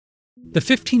The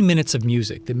 15 minutes of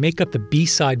music that make up the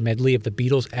B-side medley of the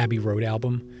Beatles' Abbey Road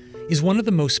album is one of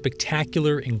the most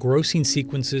spectacular, engrossing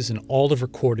sequences in all of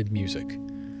recorded music.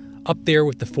 Up there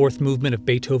with the fourth movement of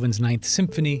Beethoven's Ninth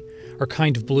Symphony or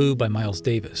Kind of Blue by Miles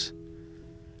Davis.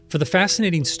 For the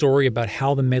fascinating story about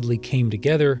how the medley came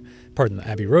together, pardon the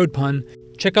Abbey Road pun,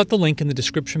 check out the link in the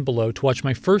description below to watch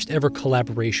my first ever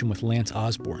collaboration with Lance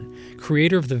Osborne,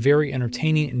 creator of the very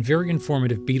entertaining and very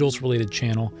informative Beatles-related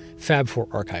channel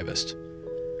Fab4 Archivist.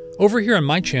 Over here on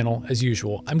my channel, as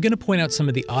usual, I'm going to point out some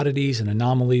of the oddities and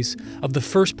anomalies of the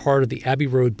first part of the Abbey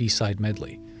Road B-side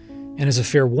medley. And as a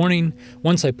fair warning,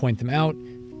 once I point them out,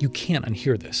 you can't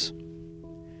unhear this.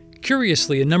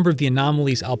 Curiously, a number of the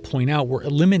anomalies I'll point out were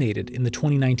eliminated in the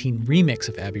 2019 remix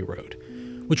of Abbey Road,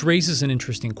 which raises an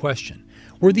interesting question.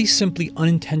 Were these simply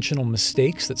unintentional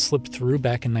mistakes that slipped through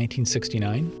back in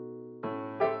 1969?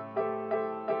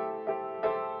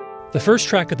 The first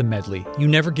track of the medley, You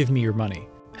Never Give Me Your Money,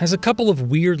 has a couple of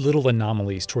weird little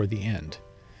anomalies toward the end.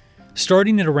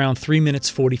 Starting at around 3 minutes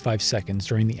 45 seconds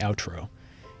during the outro,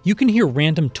 you can hear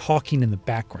random talking in the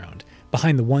background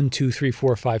behind the 1, 2, 3,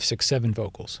 4, 5, 6, 7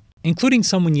 vocals, including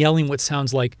someone yelling what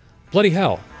sounds like, "Bloody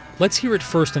hell." Let's hear it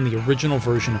first in the original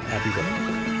version of Abbey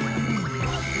Road.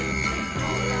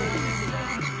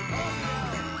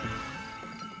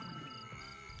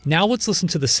 Now let's listen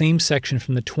to the same section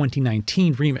from the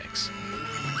 2019 remix.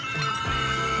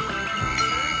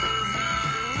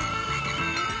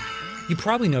 You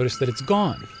probably noticed that it's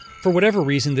gone. For whatever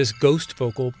reason, this ghost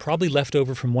vocal, probably left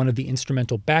over from one of the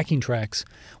instrumental backing tracks,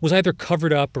 was either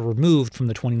covered up or removed from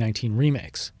the 2019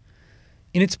 remix.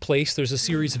 In its place, there's a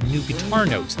series of new guitar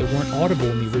notes that weren't audible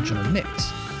in the original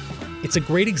mix. It's a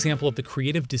great example of the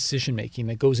creative decision-making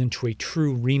that goes into a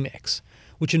true remix,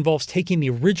 which involves taking the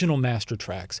original master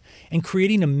tracks and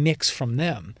creating a mix from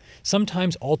them,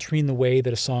 sometimes altering the way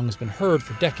that a song has been heard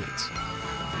for decades.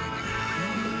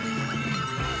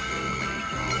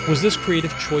 Was this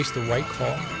creative choice the right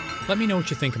call? Let me know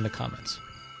what you think in the comments.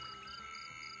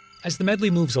 As the medley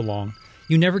moves along,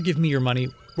 You Never Give Me Your Money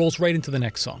rolls right into the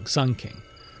next song, Sun King,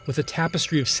 with a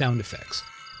tapestry of sound effects: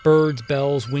 birds,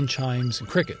 bells, wind chimes, and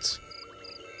crickets.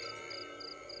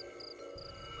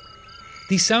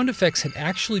 These sound effects had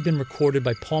actually been recorded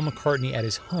by Paul McCartney at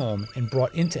his home and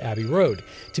brought into Abbey Road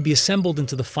to be assembled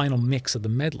into the final mix of the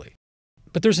medley.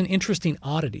 But there's an interesting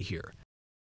oddity here.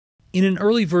 In an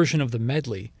early version of the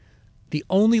medley, the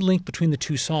only link between the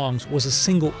two songs was a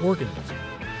single organ note.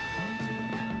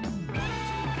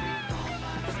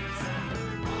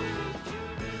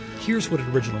 Here's what it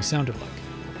originally sounded like.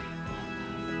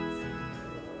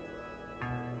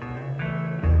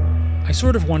 I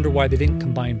sort of wonder why they didn't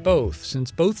combine both, since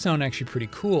both sound actually pretty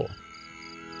cool.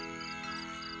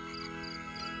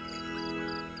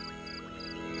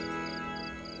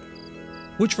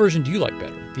 Which version do you like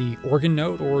better, the organ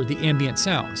note or the ambient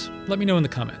sounds? Let me know in the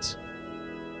comments.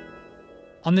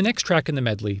 On the next track in the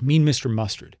medley, Mean Mr.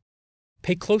 Mustard,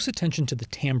 pay close attention to the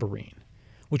tambourine,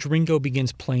 which Ringo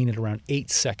begins playing at around 8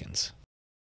 seconds.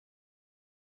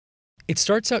 It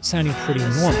starts out sounding pretty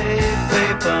normal,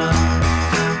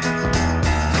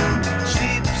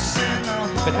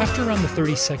 but after around the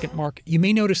 30-second mark, you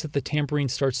may notice that the tambourine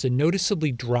starts to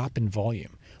noticeably drop in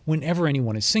volume whenever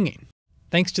anyone is singing.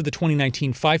 Thanks to the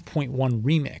 2019 5.1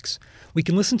 remix, we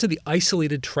can listen to the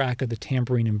isolated track of the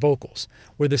tambourine and vocals,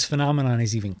 where this phenomenon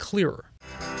is even clearer.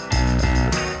 Such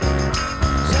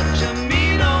a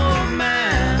mean old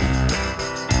man.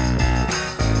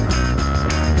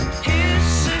 His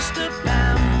sister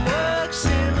Pam works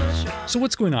in a shop. So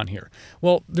what's going on here?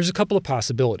 Well, there's a couple of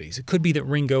possibilities. It could be that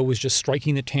Ringo was just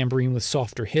striking the tambourine with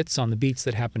softer hits on the beats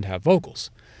that happen to have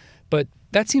vocals. But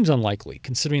that seems unlikely,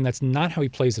 considering that's not how he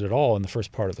plays it at all in the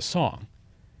first part of the song.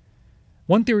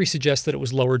 One theory suggests that it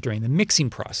was lowered during the mixing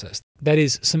process. That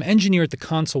is, some engineer at the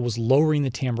console was lowering the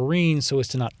tambourine so as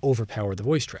to not overpower the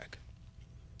voice track.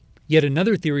 Yet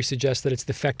another theory suggests that it's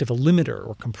the effect of a limiter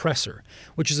or compressor,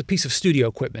 which is a piece of studio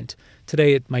equipment,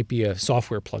 today it might be a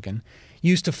software plugin,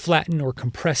 used to flatten or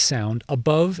compress sound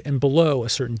above and below a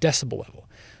certain decibel level,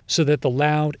 so that the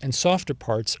loud and softer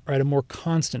parts are at a more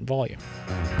constant volume.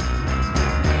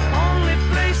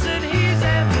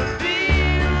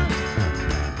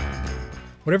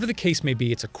 Whatever the case may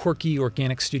be, it's a quirky,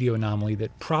 organic studio anomaly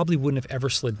that probably wouldn't have ever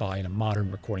slid by in a modern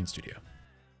recording studio.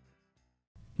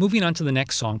 Moving on to the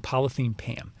next song, Polythene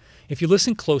Pam. If you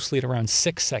listen closely at around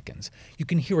 6 seconds, you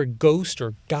can hear a ghost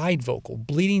or guide vocal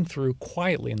bleeding through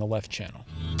quietly in the left channel.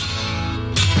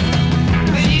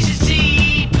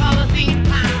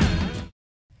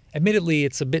 Admittedly,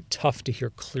 it's a bit tough to hear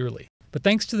clearly, but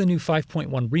thanks to the new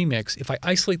 5.1 remix, if I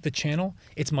isolate the channel,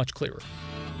 it's much clearer.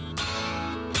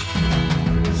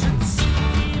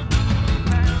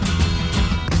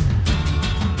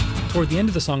 Toward the end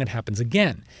of the song, it happens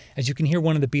again, as you can hear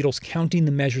one of the Beatles counting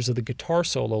the measures of the guitar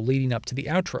solo leading up to the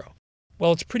outro.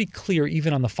 While it's pretty clear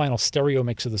even on the final stereo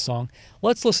mix of the song,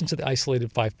 let's listen to the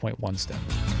isolated 5.1 stem.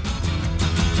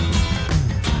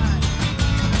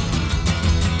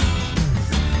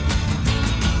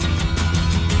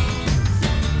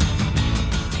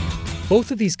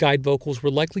 Both of these guide vocals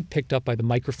were likely picked up by the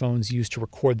microphones used to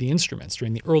record the instruments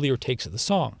during the earlier takes of the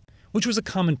song, which was a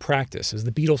common practice as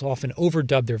the Beatles often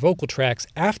overdubbed their vocal tracks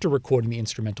after recording the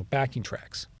instrumental backing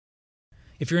tracks.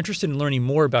 If you're interested in learning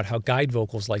more about how guide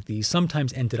vocals like these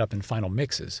sometimes ended up in final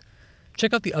mixes,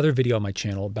 check out the other video on my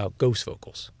channel about ghost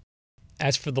vocals.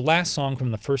 As for the last song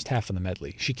from the first half of the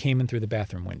medley, She Came In Through the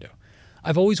Bathroom Window,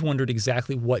 I've always wondered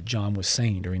exactly what John was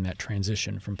saying during that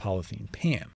transition from Polythene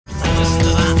Pam.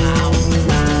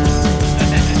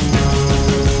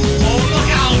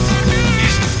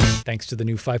 Thanks to the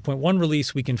new 5.1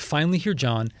 release, we can finally hear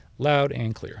John loud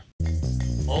and clear.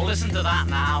 Oh, listen to that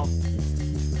now.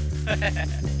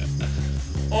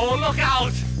 Oh, look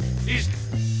out!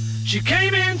 She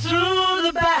came in through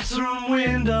the bathroom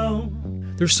window.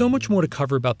 There's so much more to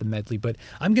cover about the medley, but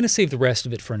I'm going to save the rest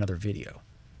of it for another video.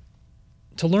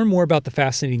 To learn more about the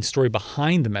fascinating story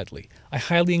behind the medley, I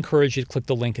highly encourage you to click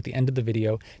the link at the end of the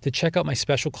video to check out my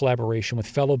special collaboration with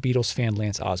fellow Beatles fan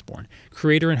Lance Osborne,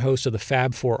 creator and host of the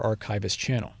Fab 4 Archivist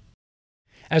channel.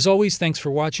 As always, thanks for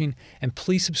watching, and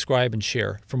please subscribe and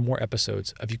share for more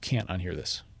episodes of You Can't Unhear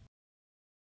This.